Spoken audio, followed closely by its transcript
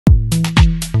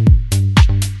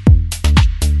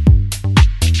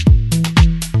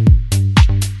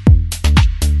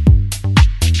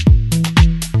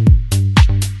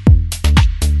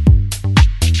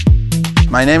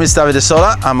My name is Davide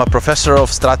Sola. I'm a professor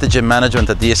of strategy and management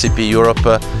at the ESCP Europe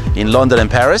in London and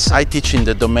Paris. I teach in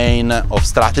the domain of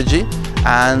strategy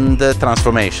and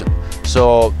transformation.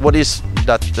 So what is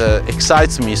that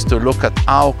excites me is to look at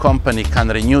how company can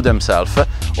renew themselves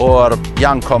or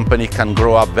young company can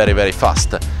grow up very, very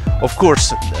fast. Of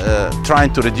course,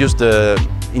 trying to reduce the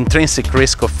intrinsic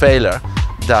risk of failure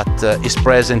that is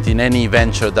present in any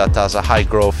venture that has a high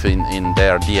growth in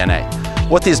their DNA.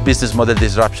 What is business model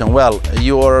disruption? Well,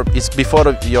 it's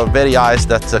before your very eyes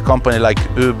that a company like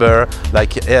Uber, like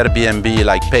Airbnb,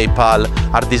 like PayPal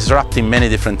are disrupting many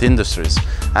different industries.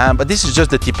 But this is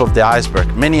just the tip of the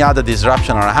iceberg. Many other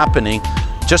disruptions are happening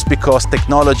just because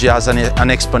technology has an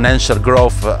exponential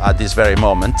growth at this very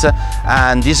moment.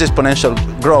 And this exponential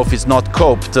growth is not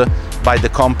coped by the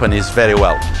companies very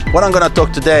well. What I'm going to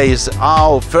talk today is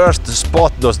how first to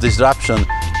spot those disruptions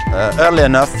early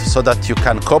enough so that you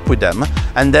can cope with them,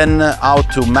 and then how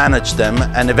to manage them,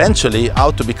 and eventually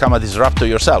how to become a disruptor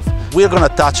yourself. We're going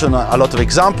to touch on a lot of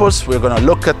examples. We're going to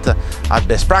look at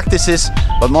best practices,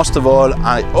 but most of all,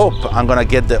 I hope I'm going to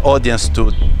get the audience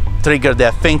to trigger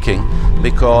their thinking,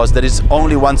 because there is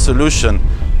only one solution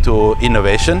to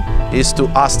innovation, is to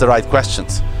ask the right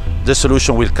questions. The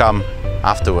solution will come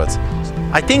afterwards.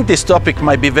 I think this topic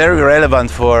might be very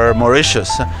relevant for Mauritius.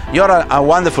 You're a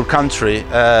wonderful country,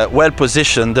 well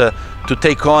positioned to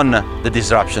take on the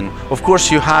disruption. Of course,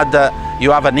 you have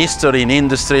an history in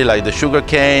industry like the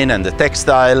sugarcane and the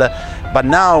textile, but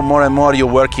now more and more you're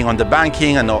working on the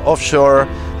banking and offshore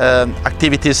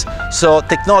activities. So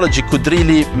technology could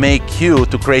really make you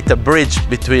to create a bridge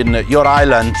between your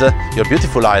island, your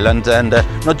beautiful island, and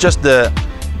not just the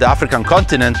African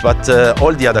continent, but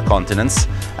all the other continents.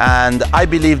 And I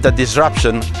believe that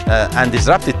disruption and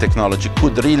disruptive technology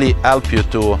could really help you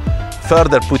to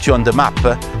further put you on the map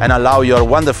and allow your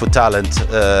wonderful talent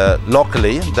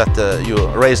locally, that you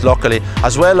raise locally,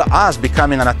 as well as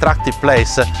becoming an attractive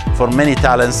place for many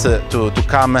talents to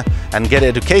come and get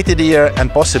educated here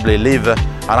and possibly live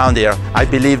around here. I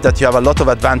believe that you have a lot of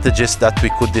advantages that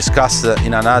we could discuss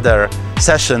in another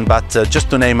session, but just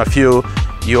to name a few,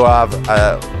 you have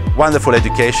wonderful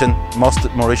education. Most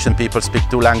Mauritian people speak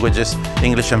 2 languages,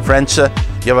 English and French.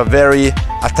 You have a very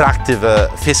attractive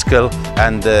fiscal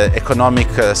and economic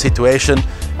situation,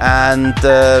 and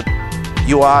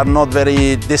you are not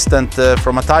very distant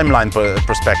from a timeline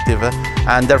perspective,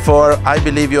 and therefore I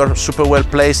believe you're super well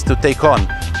placed to take on.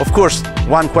 Of course,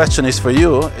 one question is for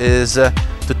you, is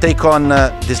to take on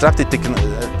disruptive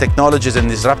technologies and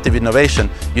disruptive innovation,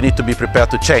 you need to be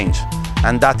prepared to change.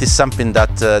 And that is something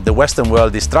that the Western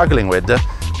world is struggling with.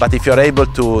 But if you're able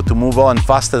to move on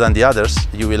faster than the others,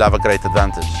 you will have a great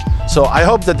advantage. So I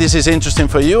hope that this is interesting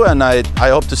for you, and I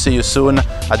hope to see you soon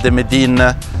at the Medine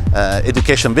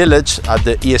Education Village at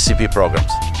the ESCP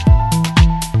programs.